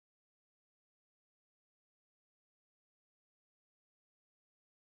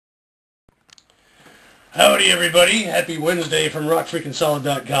Howdy everybody, happy Wednesday from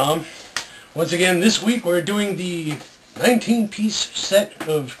rockfreakinsolid.com. Once again, this week we're doing the 19-piece set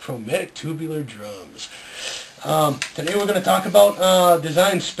of chromatic tubular drums. Today we're going to talk about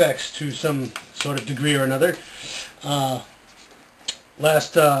design specs to some sort of degree or another.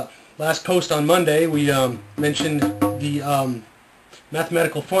 Last post on Monday we mentioned the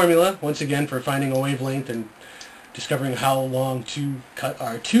mathematical formula, once again, for finding a wavelength and discovering how long to cut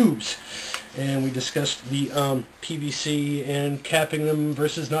our tubes. And we discussed the PVC and capping them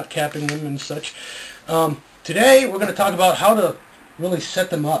versus not capping them and such. Today we're going to talk about how to really set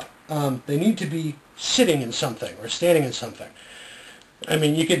them up. They need to be sitting in something or standing in something. I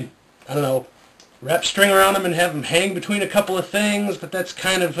mean, you could, I don't know, wrap string around them and have them hang between a couple of things, but that's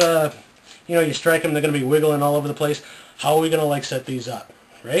kind of, you know, you strike them, they're going to be wiggling all over the place. How are we going to like set these up,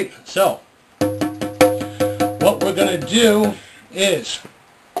 right? So, what we're going to do is...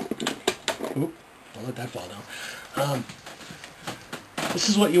 Oop, don't let that fall down. This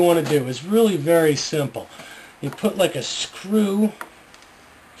is what you want to do. It's really very simple. You put like a screw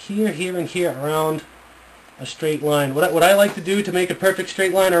here, here, and here around a straight line. What I like to do to make a perfect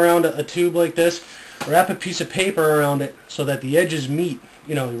straight line around a tube like this, wrap a piece of paper around it so that the edges meet.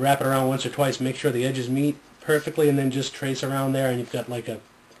 You know, you wrap it around once or twice, make sure the edges meet perfectly, and then just trace around there, and you've got like a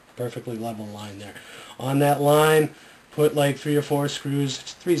perfectly level line there. On that line, put like 3 or 4 screws.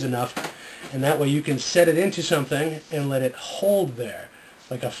 3's enough. And that way you can set it into something and let it hold there,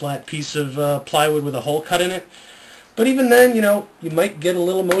 like a flat piece of plywood with a hole cut in it. But even then, you know, you might get a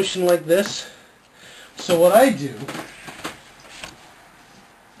little motion like this. So what I do,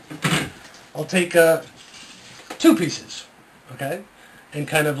 I'll take 2 pieces, okay, and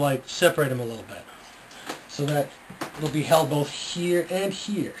kind of like separate them a little bit so that it'll be held both here and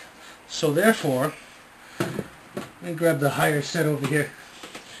here. So therefore, let me grab the higher set over here.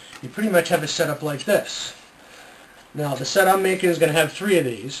 You pretty much have it set up like this. Now the set I'm making is going to have 3 of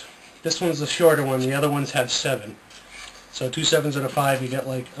these. This one's the shorter one, the other ones have 7. So 2 7s and a 5, you get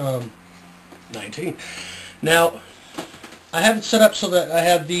like 19. Now I have it set up so that I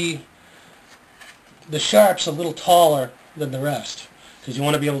have the sharps a little taller than the rest, because you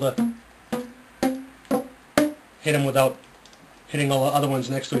want to be able to hit them without hitting all the other ones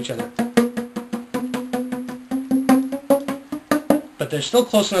next to each other. But they're still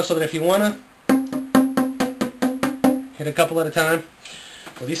close enough so that if you want to hit a couple at a time.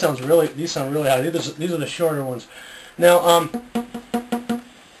 Well, these sound really high. These are the shorter ones. Now,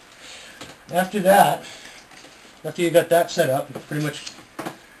 after that, after you got that set up, pretty much,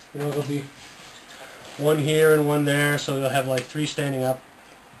 you know, there'll be 1 here and 1 there, so you'll have like 3 standing up.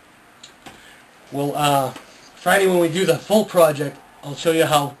 Well, Friday when we do the full project, I'll show you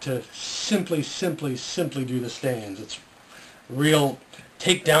how to simply do the stands. It's real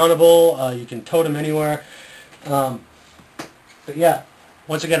takedownable. You can tote them anywhere. But yeah,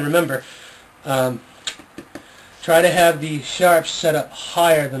 once again, remember, try to have the sharps set up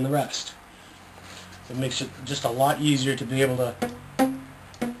higher than the rest. It makes it just a lot easier to be able to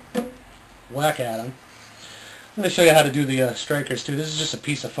whack at them. I'm going to show you how to do the strikers too. This is just a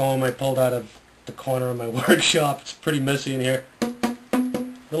piece of foam I pulled out of the corner of my workshop. It's pretty messy in here. A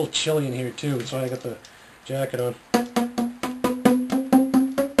little chilly in here too. That's why I got the jacket on.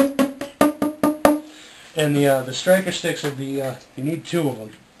 And the striker sticks are you need 2 of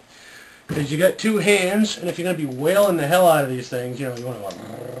them, because you got 2 hands, and if you're going to be wailing the hell out of these things, you know, you want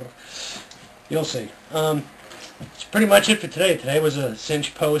to, you'll see. That's pretty much it for today. Today was a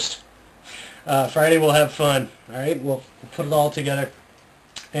cinch post. Friday we'll have fun. All right, we'll put it all together,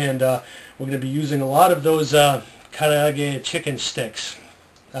 and we're going to be using a lot of those karaage chicken sticks.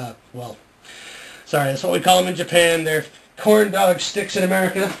 Well, sorry, that's what we call them in Japan. They're corn dog sticks in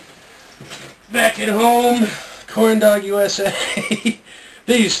America. Back at home, Corn Dog USA.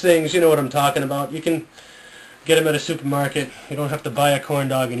 These things, you know what I'm talking about. You can get them at a supermarket. You don't have to buy a corn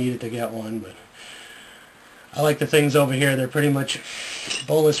dog and eat it to get one. But I like the things over here. They're pretty much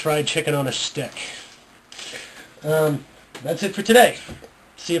boneless fried chicken on a stick. That's it for today.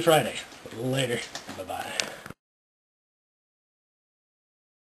 See you Friday. Later. Bye-bye.